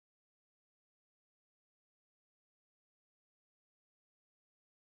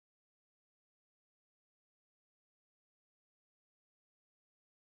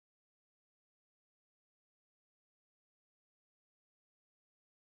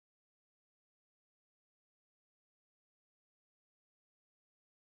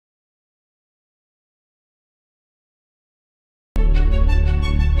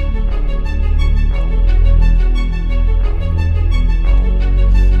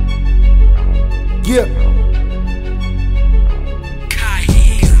Yeah.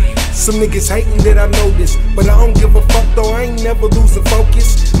 Some niggas hating that I know this, but I don't give a fuck though, I ain't never losing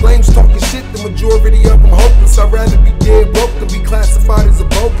focus. Flames talking shit, the majority of them hopeless. I'd rather be dead broke than be classified as a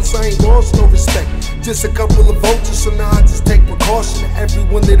bogus. I ain't lost no respect, just a couple of vultures, so now I just take precaution.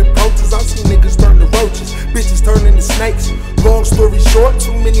 Everyone that approaches, I see niggas turn to roaches, bitches turn into snakes. Long story short,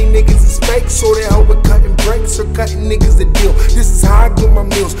 too many niggas is fake, so they hoe with cutting breaks or cutting niggas the deal. This is how I get my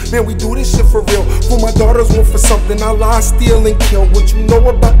meals, man, we do this shit for real. For my daughters want for something, I lie, steal, and kill. What you know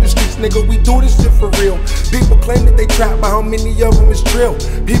about the streets, nigga, we do this shit for real. People claim that they trap, but how many of them is drill?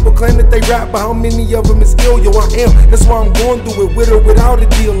 People claim that they rap, but how many of them is ill? Yo, I am, that's why I'm going through it, with or without a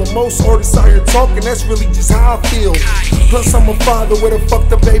deal. And most artists out here talking, that's really just how I feel. Plus I'm a father with a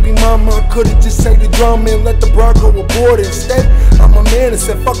fucked up baby mama. I could've just say the drama and let the bride go abort it. Instead, I'm a man and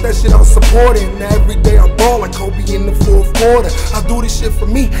said fuck that shit, I'll support it. Now every day I ball like Kobe in the fourth quarter. I do this shit for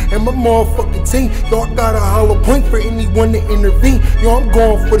me and my motherfucking team. Yo, I got a hollow point for anyone to intervene. Yo, I'm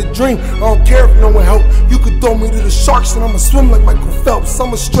going for the dream, I don't care if no one help. You could throw me to the sharks and I'ma swim like Michael Phelps.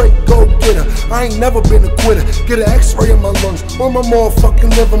 I'm a straight go-getter, I ain't never been a quitter. Get an x-ray in my lungs or my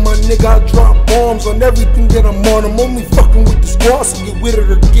motherfucking liver. My nigga, I drop bombs on everything that I'm on. I'm only fucking with the squad, so get with it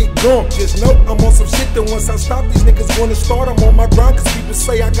or get gone. Just know I'm on some shit that once I stop, these niggas wanna start. I'm on my grind cause people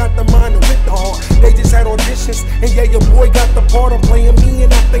say I got the mind and with the heart. They just had auditions and yeah, your boy got the part. I'm playing me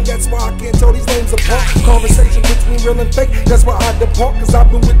and I think that's why I can't tell these names apart. Conversation between real and fake, that's why I depart. Cause I've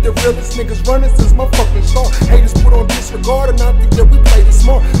been with the realest niggas running since my fucking start. Haters put on disregard and I think that we play this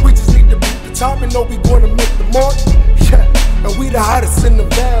smart. We just need to beat the top and know we gonna make the mark. Yeah, and we the hottest in the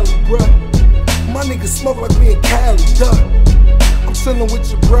valley, bruh. My niggas smoke like we in Cali, duh. I'm chillin' with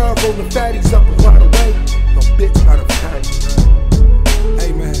your bro, rolling fatties up and right away. No bitch out of patty, bruh.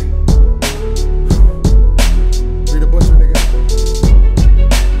 Hey man.